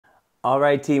All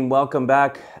right, team, welcome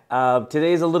back.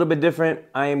 Today is a little bit different.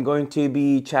 I am going to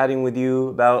be chatting with you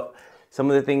about some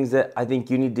of the things that I think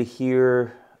you need to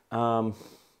hear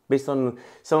based on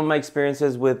some of my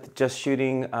experiences with just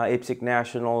shooting IPSC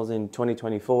Nationals in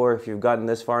 2024. If you've gotten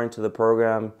this far into the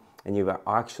program and you're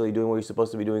actually doing what you're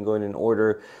supposed to be doing, going in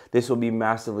order, this will be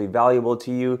massively valuable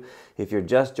to you. If you're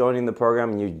just joining the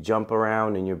program and you jump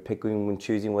around and you're picking and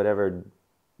choosing whatever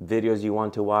videos you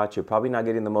want to watch, you're probably not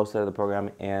getting the most out of the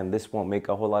program, and this won't make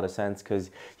a whole lot of sense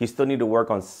because you still need to work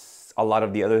on a lot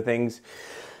of the other things.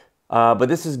 But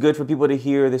this is good for people to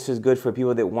hear. This is good for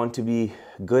people that want to be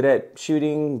good at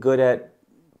shooting, good at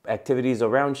activities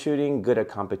around shooting, good at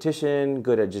competition,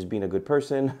 good at just being a good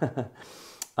person.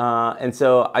 And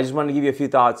so I just wanted to give you a few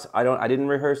thoughts. I didn't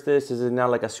rehearse this. This is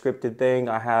not like a scripted thing.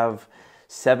 I have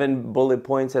 7 bullet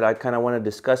points that I kind of want to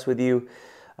discuss with you.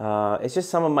 It's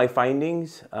just some of my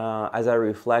findings as I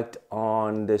reflect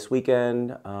on this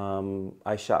weekend.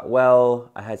 I shot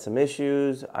well. I had some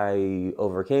issues. I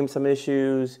overcame some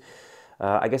issues.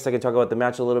 I guess I can talk about the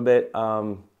match a little bit.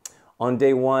 On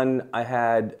day 1, I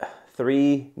had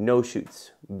 3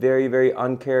 no-shoots. Very, very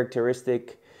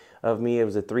uncharacteristic of me. It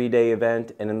was a 3-day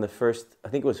event, and in the first, I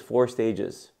think it was 4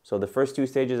 stages. So the first 2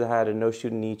 stages I had a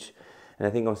no-shoot in each. And I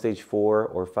think on stage 4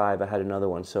 or 5, I had another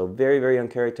one. So very, very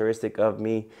uncharacteristic of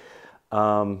me.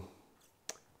 What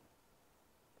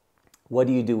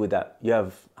do you do with that? You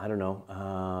have, I don't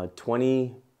know,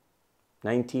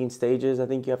 19 stages, I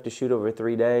think you have to shoot over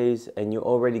 3 days. And you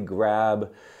already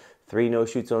grab 3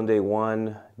 no-shoots on day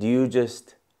 1. Do you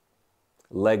just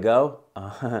let go?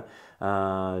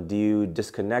 Do you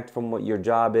disconnect from what your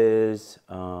job is?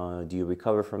 Do you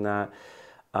recover from that?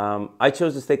 I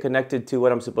chose to stay connected to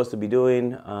what I'm supposed to be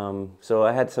doing. So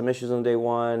I had some issues on day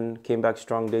 1, came back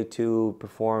strong day 2,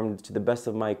 performed to the best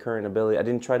of my current ability. I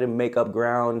didn't try to make up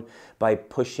ground by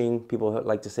pushing. People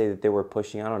like to say that they were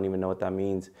pushing. I don't even know what that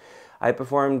means. I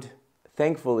performed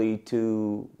thankfully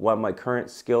to what my current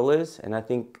skill is, and I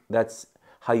think that's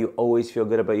how you always feel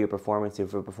good about your performance,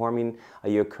 if you're performing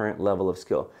at your current level of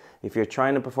skill. If you're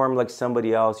trying to perform like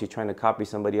somebody else, you're trying to copy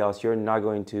somebody else, you're not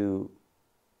going to,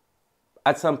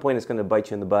 at some point it's going to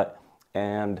bite you in the butt.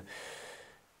 And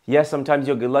yes, sometimes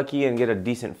you'll get lucky and get a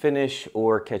decent finish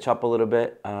or catch up a little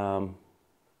bit.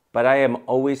 But I am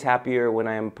always happier when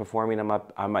I am performing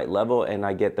on my level and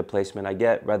I get the placement I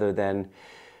get, rather than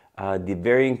the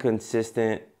very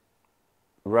inconsistent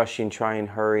rushing, trying,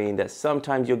 hurrying that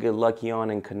sometimes you'll get lucky on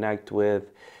and connect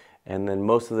with. And then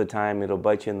most of the time it'll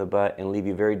bite you in the butt and leave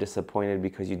you very disappointed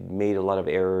because you made a lot of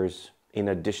errors in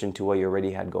addition to what you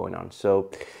already had going on.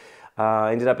 So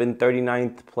I ended up in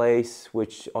 39th place,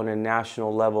 which on a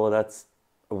national level, that's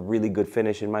a really good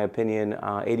finish in my opinion.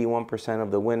 81%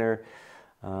 of the winner.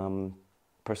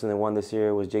 Person that won this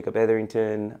year was Jacob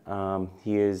Etherington.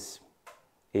 He is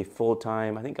a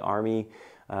full-time, I think, Army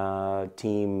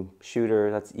team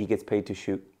shooter. He gets paid to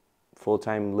shoot,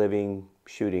 full-time living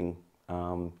shooting.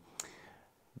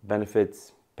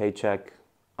 Benefits, paycheck,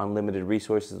 unlimited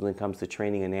resources when it comes to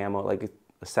training and ammo, like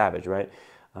a savage, right?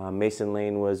 Mason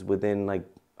Lane was within like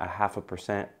a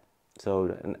 0.5%,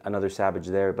 so another savage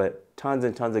there. But tons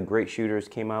and tons of great shooters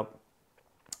came out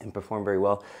and performed very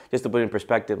well. Just to put in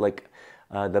perspective, like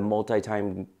the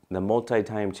multi-time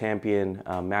champion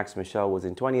Max Michel was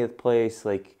in 20th place.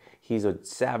 Like, he's a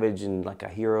savage and like a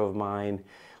hero of mine.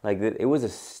 Like, it was a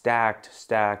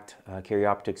stacked carry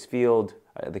optics field.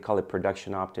 They call it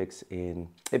production optics in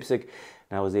IPSC.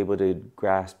 And I was able to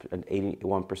grasp an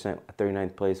 81% at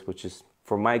 39th place, which is,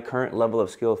 for my current level of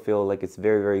skill, feel like it's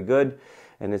very, very good,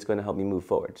 and it's going to help me move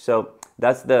forward. So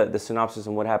that's the synopsis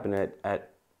on what happened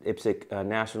at IPSC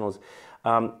Nationals.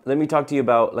 Let me talk to you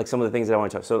about like some of the things that I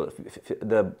want to talk. So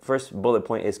the first bullet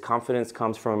point is confidence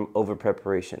comes from over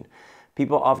preparation.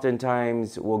 People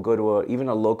oftentimes will go to even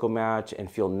a local match and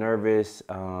feel nervous.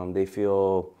 They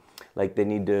feel like they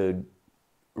need to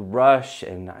rush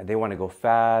and they want to go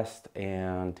fast.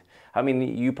 And I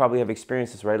mean, you probably have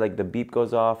experienced this, right? Like the beep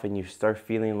goes off and you start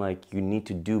feeling like you need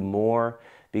to do more.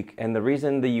 And the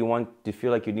reason that you want to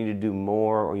feel like you need to do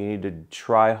more or you need to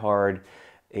try hard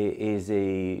is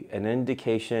an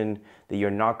indication that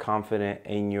you're not confident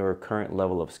in your current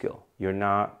level of skill. You're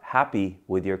not happy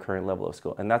with your current level of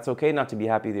skill. And that's okay not to be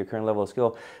happy with your current level of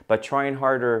skill, but trying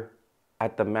harder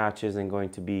at the match isn't going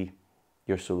to be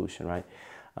your solution, right?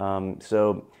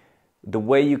 So the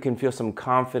way you can feel some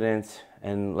confidence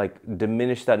and like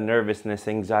diminish that nervousness,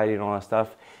 anxiety, and all that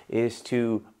stuff is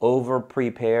to over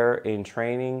prepare in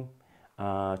training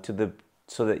so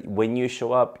that when you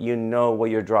show up, you know what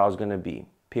your draw is going to be.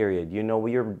 Period. You know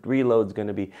what your reload's going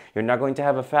to be. You're not going to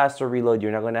have a faster reload.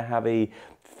 You're not going to have a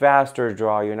faster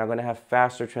draw. You're not going to have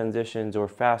faster transitions or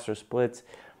faster splits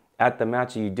at the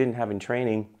match that you didn't have in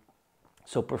training.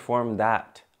 So perform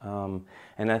that.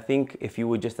 And I think if you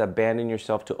would just abandon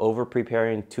yourself to over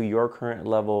preparing to your current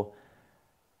level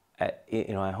at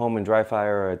home in dry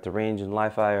fire or at the range in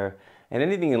live fire and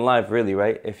anything in life really,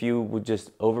 right? If you would just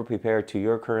over prepare to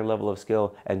your current level of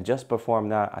skill and just perform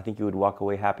that, I think you would walk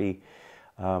away happy.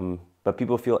 But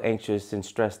people feel anxious and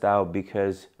stressed out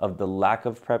because of the lack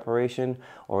of preparation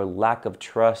or lack of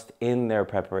trust in their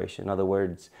preparation. In other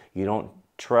words, you don't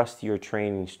trust your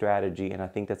training strategy, and I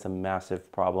think that's a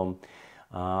massive problem.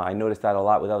 I noticed that a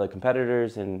lot with other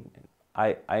competitors, and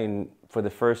I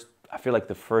feel like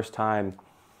the first time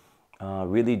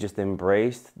really just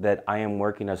embraced that I am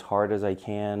working as hard as I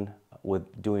can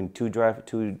with doing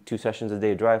two sessions a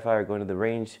day of dry fire, going to the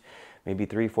range, maybe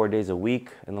 3-4 days a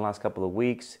week in the last couple of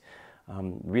weeks.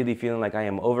 Really feeling like I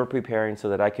am over preparing so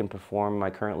that I can perform my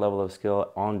current level of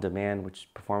skill on demand, which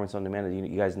performance on demand,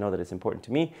 you guys know that it's important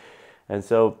to me. And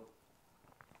so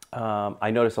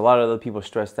I noticed a lot of other people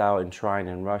stressed out and trying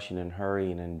and rushing and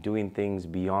hurrying and doing things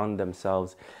beyond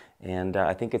themselves. And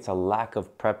I think it's a lack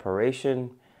of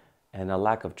preparation and a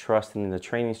lack of trust in the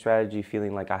training strategy,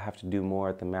 feeling like I have to do more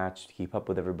at the match to keep up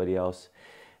with everybody else.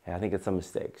 And I think it's a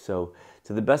mistake. So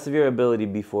to the best of your ability,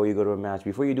 before you go to a match,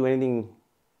 before you do anything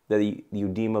that you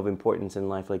deem of importance in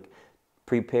life, like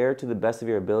prepare to the best of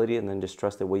your ability and then just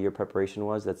trust that what your preparation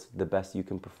was, that's the best you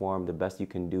can perform, the best you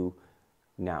can do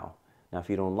now. Now, if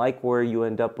you don't like where you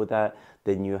end up with that,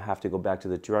 then you have to go back to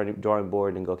the drawing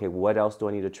board and go, okay, what else do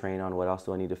I need to train on? What else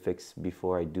do I need to fix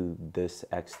before I do this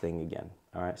X thing again?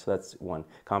 All right, so that's one.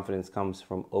 Confidence comes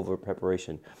from over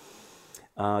preparation.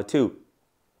 2,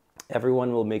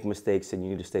 everyone will make mistakes and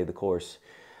you need to stay the course.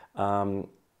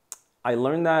 I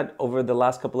learned that over the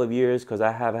last couple of years because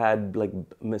I have had like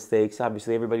mistakes.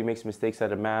 Obviously, everybody makes mistakes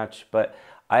at a match, but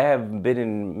I have been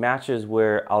in matches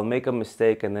where I'll make a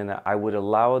mistake and then I would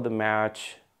allow the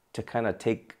match to kind of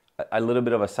take a little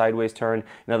bit of a sideways turn.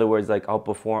 In other words, like I'll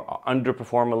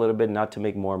underperform a little bit, not to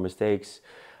make more mistakes,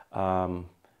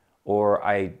 or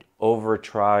I over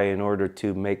try in order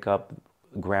to make up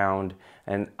ground.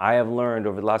 And I have learned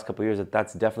over the last couple of years that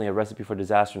that's definitely a recipe for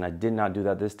disaster, and I did not do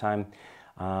that this time.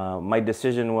 My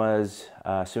decision was,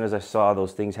 as soon as I saw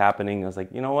those things happening, I was like,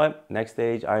 you know what? Next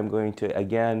stage, I'm going to,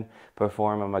 again,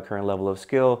 perform at my current level of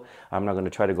skill. I'm not going to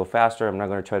try to go faster. I'm not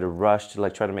going to try to rush to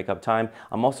try to make up time.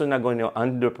 I'm also not going to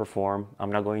underperform.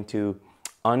 I'm not going to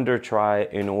under-try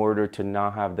in order to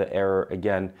not have the error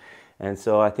again. And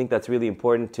so I think that's really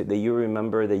important that you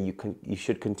remember that you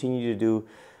should continue to do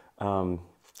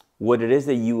what it is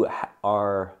that you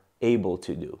are able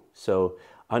to do. So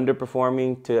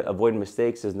underperforming to avoid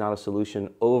mistakes is not a solution.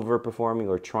 Overperforming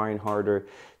or trying harder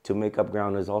to make up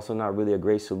ground is also not really a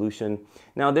great solution.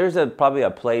 Now, there's probably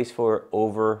a place for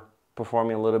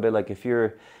overperforming a little bit. Like if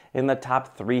you're in the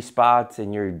top 3 spots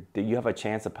and you have a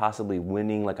chance of possibly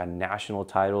winning like a national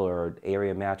title or an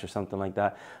area match or something like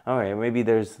that. All right, maybe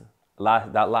there's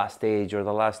that last stage or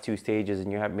the last 2 stages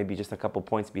and you have maybe just a couple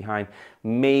points behind.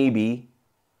 Maybe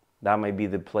that might be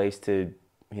the place to,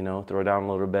 throw down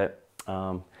a little bit.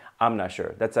 I'm not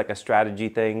sure. That's like a strategy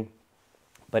thing,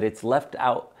 but it's left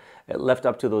up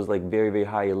to those like very, very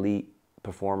high elite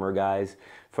performer guys.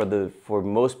 For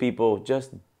most people,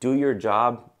 just do your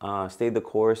job, stay the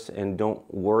course, and don't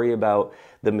worry about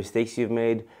the mistakes you've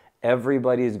made.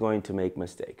 Everybody is going to make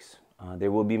mistakes.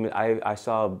 There will be. I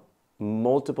saw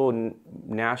multiple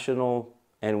national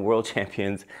and world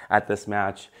champions at this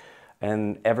match.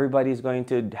 And everybody's going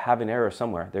to have an error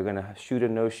somewhere. They're going to shoot a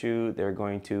no-shoot. They're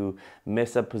going to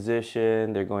miss a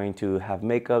position. They're going to have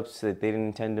makeups that they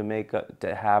didn't intend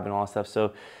to have and all that stuff.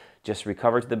 So just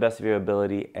recover to the best of your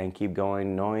ability and keep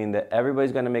going, knowing that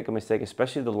everybody's going to make a mistake,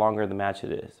 especially the longer the match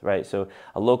it is, right? So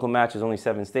a local match is only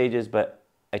 7 stages, but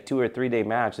a 2 or 3 day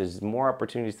match, there's more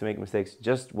opportunities to make mistakes.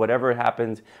 Just whatever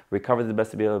happens, recover to the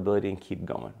best of your ability and keep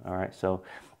going, all right? So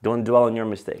don't dwell on your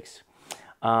mistakes.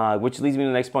 Which leads me to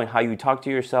the next point, how you talk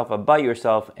to yourself about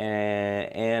yourself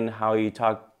and how you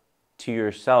talk to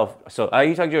yourself. So how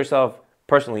you talk to yourself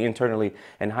personally, internally,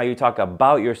 and how you talk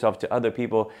about yourself to other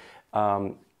people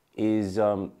is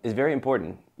very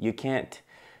important. You can't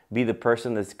be the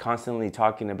person that's constantly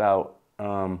talking about,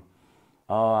 oh,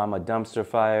 I'm a dumpster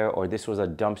fire, or this was a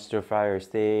dumpster fire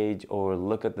stage, or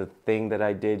look at the thing that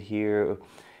I did here.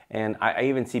 And I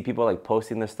even see people like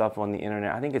posting this stuff on the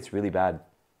internet. I think it's really bad.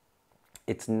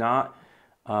 It's not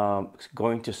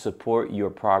going to support your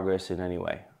progress in any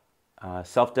way.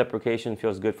 Self-deprecation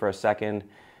feels good for a second,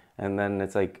 and then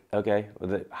it's like, okay,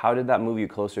 how did that move you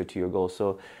closer to your goal?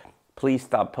 So please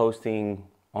stop posting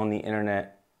on the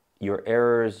internet your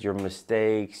errors, your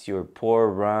mistakes, your poor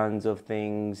runs of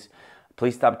things.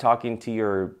 Please stop talking to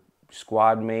your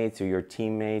squad mates or your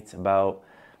teammates about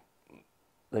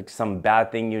like some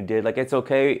bad thing you did. Like, it's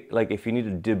okay, like if you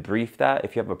need to debrief that,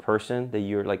 if you have a person that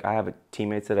you're like, I have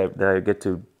teammates that I get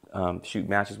to shoot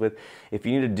matches with. If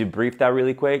you need to debrief that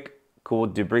really quick, cool,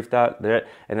 debrief that there.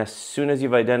 And as soon as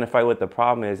you've identified what the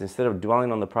problem is, instead of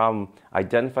dwelling on the problem,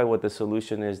 identify what the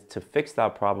solution is to fix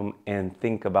that problem and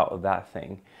think about that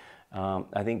thing.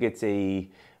 I think it's a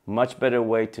much better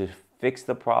way to fix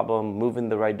the problem, move in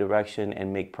the right direction,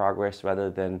 and make progress rather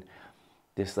than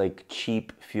this like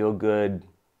cheap, feel good,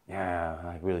 yeah,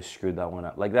 I really screwed that one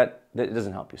up. Like that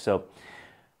doesn't help you. So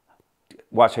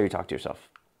watch how you talk to yourself.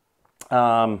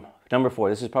 Number 4,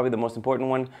 this is probably the most important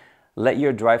one. Let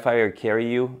your dry fire carry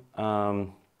you.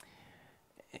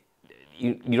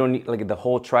 You don't need, like, the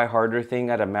whole try harder thing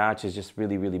at a match is just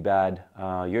really, really bad.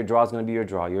 Your draw is going to be your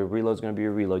draw. Your reload is going to be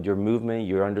your reload. Your movement,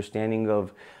 your understanding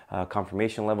of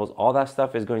confirmation levels, all that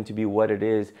stuff is going to be what it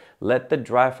is. Let the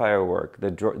dry fire work,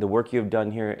 the work you've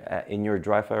done here in your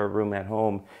dry fire room at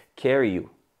home, carry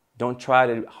you. Don't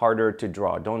try harder to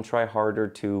draw. Don't try harder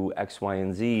to X, Y,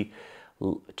 and Z.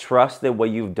 Trust that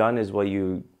what you've done is what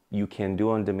you can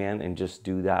do on demand, and just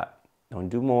do that. Don't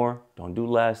do more. Don't do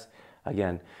less.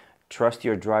 Again, trust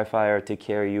your dry fire to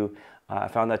carry you. I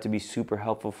found that to be super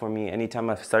helpful for me. Anytime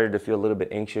I've started to feel a little bit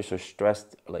anxious or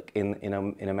stressed, like in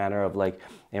a manner of like,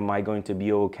 am I going to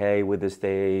be okay with the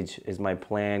stage? Is my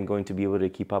plan going to be able to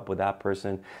keep up with that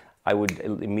person? I would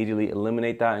immediately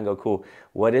eliminate that and go, cool,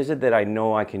 what is it that I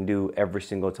know I can do every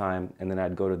single time? And then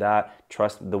I'd go to that,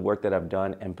 trust the work that I've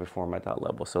done, and perform at that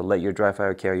level. So let your dry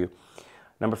fire carry you.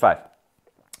 Number 5.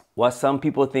 What some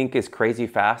people think is crazy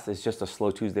fast is just a slow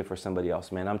Tuesday for somebody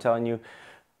else, man. I'm telling you,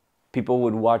 people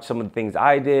would watch some of the things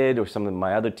I did or some of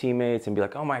my other teammates and be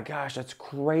like, oh my gosh, that's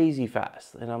crazy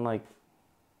fast. And I'm like,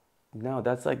 no,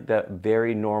 that's like the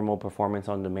very normal performance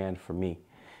on demand for me.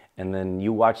 And then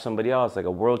you watch somebody else, like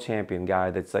a world champion guy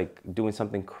that's like doing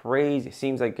something crazy,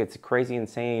 seems like it's crazy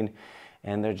insane,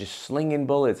 and they're just slinging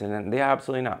bullets, and they're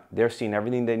absolutely not. They're seeing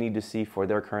everything they need to see for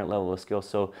their current level of skill.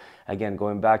 So again,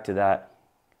 going back to that,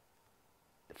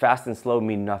 fast and slow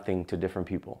mean nothing to different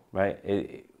people,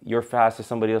 right? You're fast if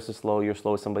somebody else is slow, you're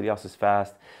slow if somebody else is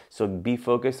fast. So be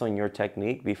focused on your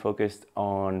technique, be focused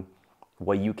on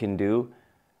what you can do,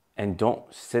 and don't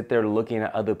sit there looking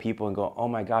at other people and go, oh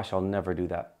my gosh, I'll never do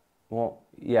that. Well,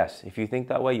 yes, if you think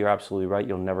that way, you're absolutely right.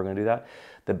 You're never going to do that.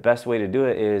 The best way to do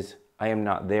it is, I am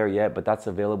not there yet, but that's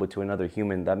available to another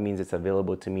human. That means it's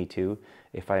available to me too,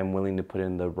 if I am willing to put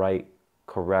in the right,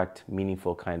 correct,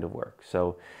 meaningful kind of work.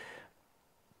 So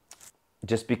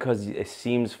just because it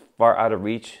seems far out of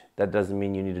reach, that doesn't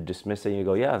mean you need to dismiss it. And you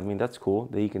go, yeah, I mean, that's cool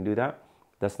that you can do that.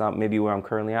 That's not maybe where I'm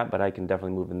currently at, but I can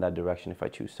definitely move in that direction if I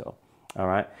choose so. All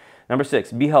right. Number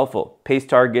 6, be helpful. Pace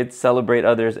targets, celebrate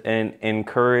others, and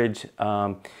encourage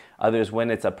others when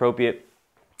it's appropriate.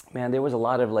 Man, there was a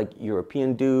lot of like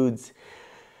European dudes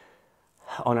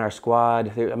on our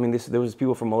squad. There was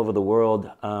people from all over the world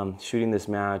shooting this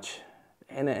match.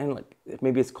 And like,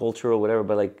 maybe it's cultural or whatever,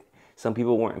 but like some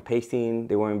people weren't pacing.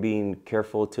 They weren't being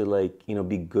careful to like,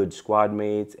 be good squad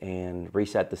mates and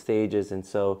reset the stages. And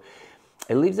so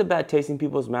it leaves a bad taste in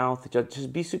people's mouth.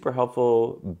 Just be super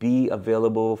helpful. Be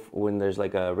available when there's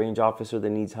like a range officer that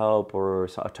needs help, or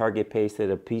a target pasted,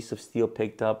 a piece of steel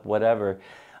picked up, whatever.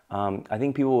 I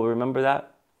think people will remember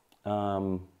that,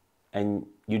 and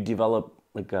you develop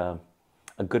like a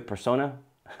good persona.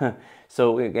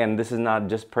 So again, this is not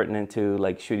just pertinent to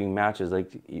like shooting matches.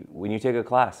 Like when you take a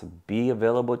class, be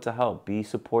available to help. Be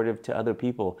supportive to other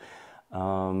people.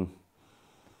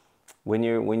 When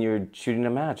you're shooting a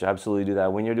match, absolutely do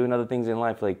that. When you're doing other things in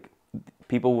life, like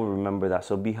people will remember that.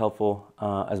 So be helpful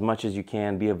as much as you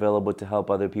can. Be available to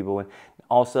help other people. And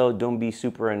also, don't be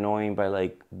super annoying by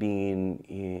like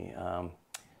being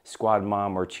squad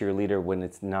mom or cheerleader when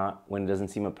it doesn't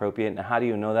seem appropriate. And how do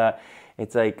you know that?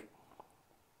 It's like,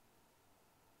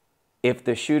 if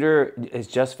the shooter has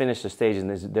just finished the stage and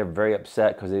they're very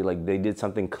upset because they did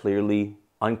something clearly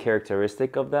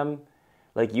uncharacteristic of them,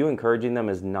 like, you encouraging them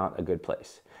is not a good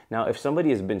place. Now, if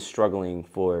somebody has been struggling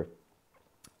for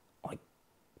like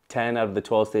 10 out of the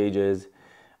 12 stages,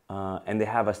 and they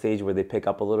have a stage where they pick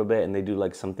up a little bit and they do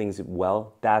like some things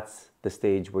well, that's the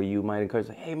stage where you might encourage,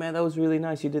 like, hey man, that was really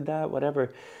nice, you did that,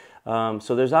 whatever.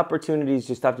 So there's opportunities,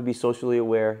 just have to be socially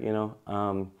aware,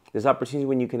 There's opportunities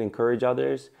when you can encourage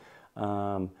others.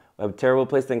 A terrible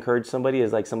place to encourage somebody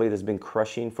is like somebody that's been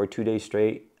crushing for 2 days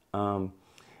straight. And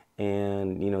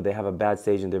they have a bad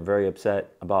stage and they're very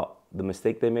upset about the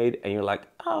mistake they made, and you're like,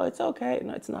 oh, it's okay.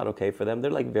 No, it's not okay for them. They're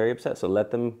like very upset. So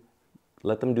let them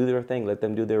let them do their thing. Let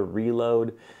them do their reload.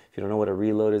 If you don't know what a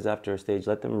reload is after a stage,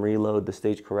 let them reload the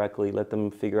stage correctly. Let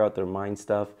them figure out their mind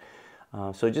stuff.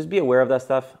 So just be aware of that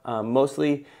stuff.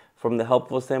 Mostly from the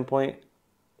helpful standpoint,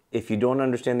 if you don't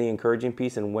understand the encouraging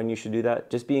piece and when you should do that,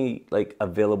 just being like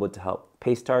available to help.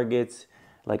 Pace targets,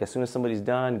 like as soon as somebody's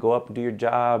done, go up and do your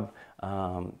job.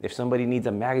 If somebody needs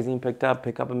a magazine picked up,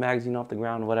 pick up a magazine off the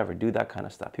ground, whatever. Do that kind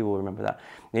of stuff. People will remember that.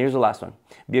 And here's the last one.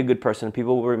 Be a good person.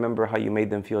 People will remember how you made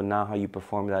them feel, not how you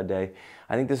performed that day.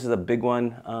 I think this is a big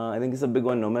one. I think it's a big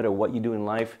one no matter what you do in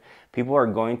life. People are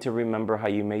going to remember how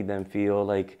you made them feel.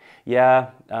 Like,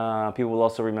 yeah, people will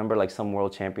also remember like some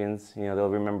world champions. You know, they'll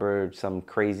remember some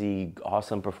crazy,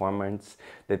 awesome performance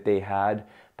that they had.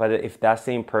 But if that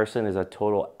same person is a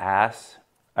total ass,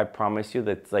 I promise you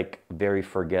that's like very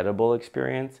forgettable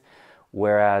experience.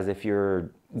 Whereas if you're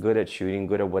good at shooting,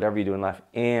 good at whatever you do in life,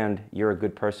 and you're a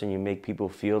good person, you make people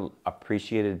feel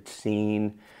appreciated,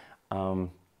 seen,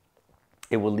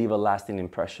 it will leave a lasting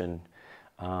impression.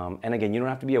 And again, you don't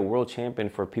have to be a world champion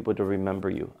for people to remember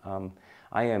you.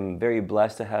 I am very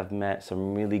blessed to have met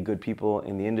some really good people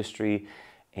in the industry,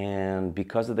 and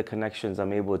because of the connections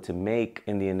I'm able to make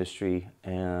in the industry,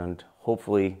 and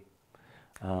hopefully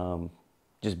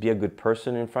just be a good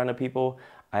person in front of people,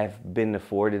 I've been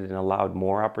afforded and allowed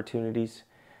more opportunities.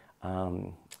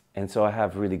 And so I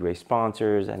have really great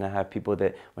sponsors, and I have people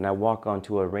that when I walk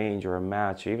onto a range or a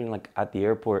match, or even like at the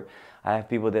airport, I have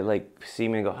people that like see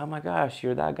me and go, oh my gosh,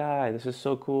 you're that guy. This is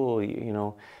so cool. You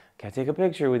know, can I take a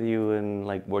picture with you? And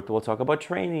like, we'll talk about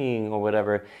training or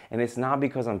whatever. And it's not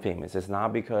because I'm famous. It's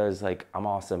not because like I'm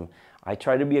awesome. I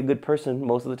try to be a good person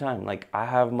most of the time. Like I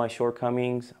have my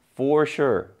shortcomings for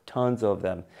sure, tons of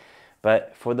them.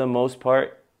 But for the most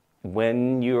part,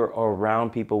 when you're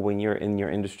around people, when you're in your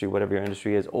industry, whatever your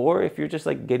industry is, or if you're just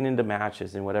like getting into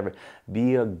matches and whatever,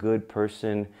 be a good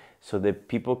person so that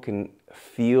people can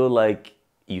feel like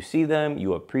you see them,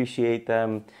 you appreciate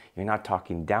them, you're not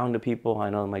talking down to people. I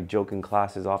know my joke in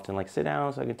class is often like, sit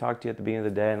down so I can talk to you at the beginning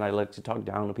of the day, and I like to talk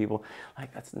down to people.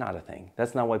 Like, that's not a thing.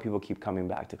 That's not why people keep coming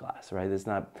back to class, right? That's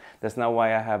not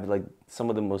why I have like some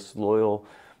of the most loyal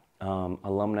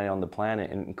alumni on the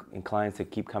planet and clients that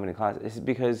keep coming to class. It's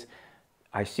because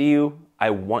I see you,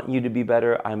 I want you to be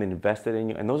better, I'm invested in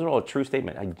you, and those are all true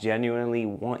statements. I genuinely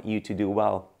want you to do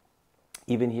well.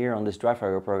 Even here on this dry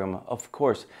fire program, of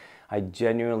course, I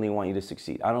genuinely want you to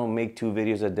succeed. I don't make 2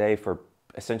 videos a day for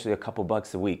essentially a couple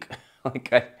bucks a week.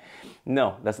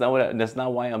 No, that's not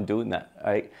why I'm doing that,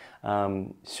 right?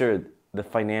 Sure, the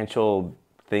financial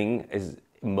thing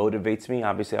motivates me.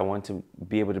 Obviously, I want to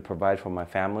be able to provide for my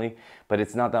family, but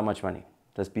it's not that much money.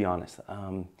 Let's be honest.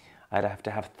 I'd have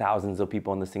to have thousands of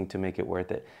people on this thing to make it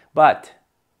worth it. But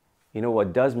you know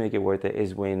what does make it worth it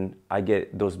is when I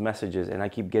get those messages, and I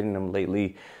keep getting them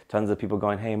lately. Tons of people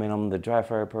going, hey man, I'm in the dry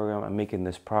fire program. I'm making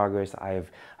this progress. I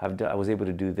was able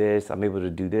to do this. I'm able to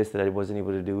do this that I wasn't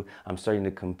able to do. I'm starting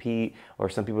to compete. Or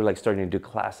some people are like starting to do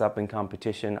class up in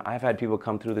competition. I've had people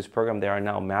come through this program. They are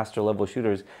now master level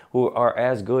shooters who are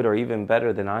as good or even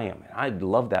better than I am. And I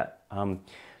love that.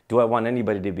 Do I want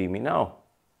anybody to beat me? No.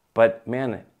 But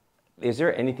man, is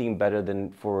there anything better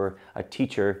than for a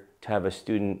teacher to have a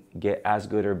student get as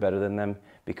good or better than them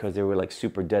because they were like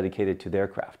super dedicated to their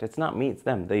craft? It's not me, it's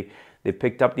them. They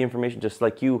picked up the information just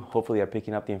like you, hopefully are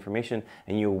picking up the information,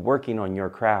 and you're working on your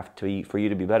craft for you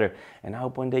to be better. And I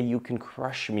hope one day you can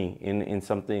crush me in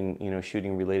something, you know,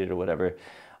 shooting related or whatever.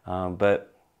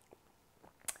 But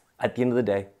at the end of the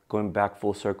day, going back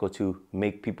full circle to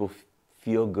make people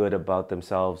feel good about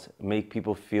themselves, make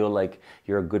people feel like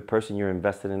you're a good person, you're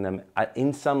invested in them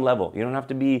in some level. You don't have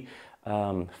to be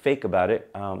fake about it.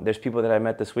 There's people that I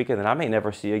met this weekend that I may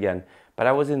never see again, but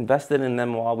I was invested in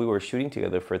them while we were shooting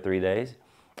together for 3 days.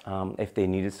 If they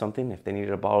needed something, if they needed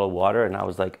a bottle of water, and I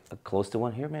was like close to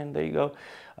one, here man, there you go.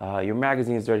 Your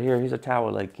magazine's right here, here's a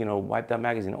towel, like, you know, wipe that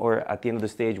magazine. Or at the end of the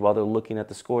stage, while they're looking at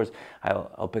the scores,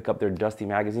 I'll pick up their dusty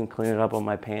magazine, clean it up on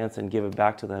my pants, and give it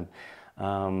back to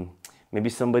them. Maybe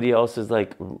somebody else is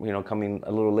like, you know, coming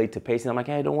a little late to pacing. I'm like,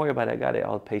 hey, don't worry about it, I got it.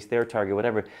 I'll pace their target,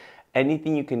 whatever.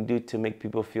 Anything you can do to make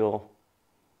people feel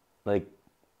like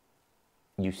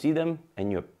you see them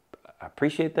and you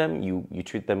appreciate them, you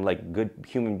treat them like good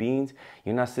human beings.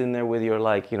 You're not sitting there with your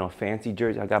like, you know, fancy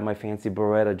jersey. I got my fancy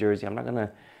Beretta jersey. I'm not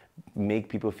gonna make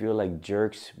people feel like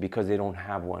jerks because they don't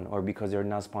have one or because they're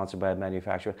not sponsored by a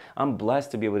manufacturer. I'm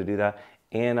blessed to be able to do that,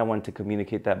 and I want to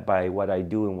communicate that by what I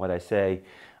do and what I say.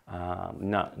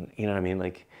 Not, you know what I mean?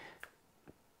 Like,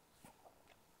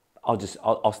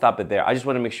 I'll stop it there. I just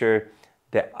want to make sure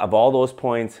that of all those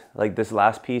points, like this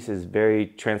last piece is very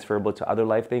transferable to other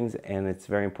life things, and it's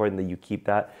very important that you keep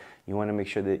that. You want to make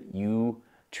sure that you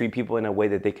treat people in a way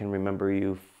that they can remember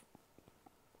you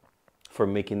for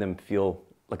making them feel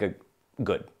like a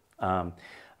good.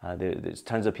 There's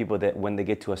tons of people that when they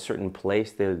get to a certain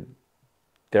place, they're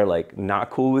like not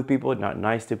cool with people, not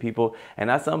nice to people.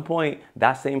 And at some point,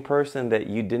 that same person that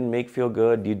you didn't make feel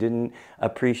good, you didn't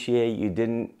appreciate, you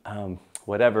didn't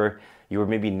whatever, you were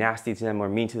maybe nasty to them or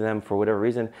mean to them for whatever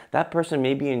reason, that person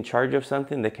may be in charge of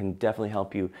something that can definitely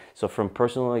help you. So from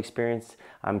personal experience,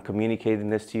 I'm communicating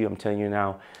this to you. I'm telling you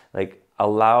now, like,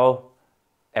 allow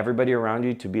everybody around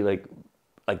you to be like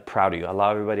proud of you.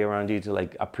 Allow everybody around you to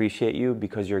like appreciate you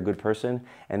because you're a good person,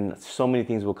 and so many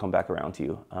things will come back around to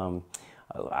you.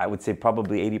 I would say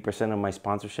probably 80% of my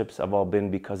sponsorships have all been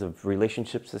because of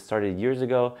relationships that started years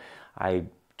ago. I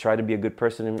try to be a good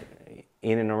person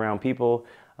in and around people,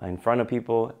 in front of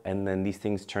people, and then these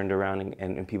things turned around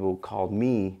and people called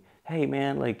me, hey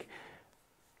man, like,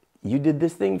 you did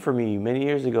this thing for me many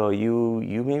years ago. You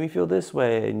made me feel this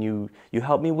way, and you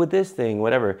helped me with this thing,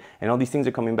 whatever. And all these things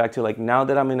are coming back to, like, now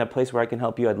that I'm in a place where I can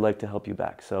help you, I'd like to help you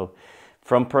back. So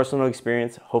from personal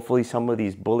experience, hopefully some of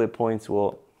these bullet points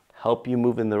will help you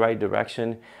move in the right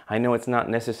direction. I know it's not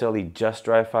necessarily just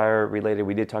dry fire related.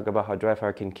 We did talk about how dry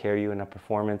fire can carry you in a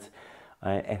performance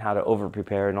and how to over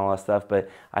prepare and all that stuff.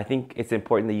 But I think it's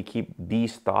important that you keep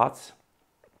these thoughts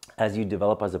as you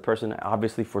develop as a person,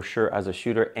 obviously for sure as a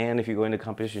shooter, and if you go into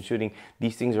competition shooting,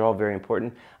 these things are all very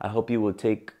important. I hope you will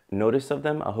take notice of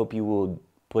them. I hope you will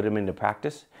put them into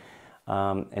practice.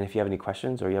 And if you have any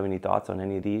questions or you have any thoughts on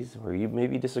any of these, or you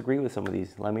maybe disagree with some of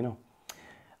these, let me know.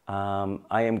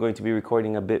 I am going to be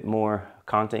recording a bit more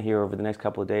content here over the next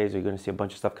couple of days. You're going to see a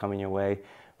bunch of stuff coming your way.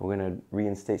 We're going to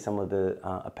reinstate some of the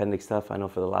appendix stuff. I know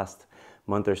for the last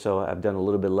month or so, I've done a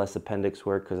little bit less appendix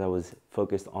work because I was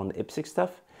focused on the IPSC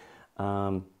stuff.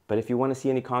 But if you want to see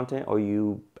any content or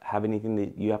you have anything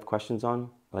that you have questions on,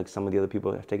 like some of the other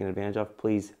people have taken advantage of,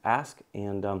 please ask,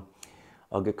 and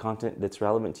I'll get content that's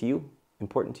relevant to you,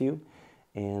 important to you,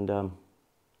 and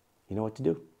you know what to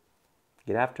do.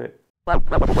 Get after it.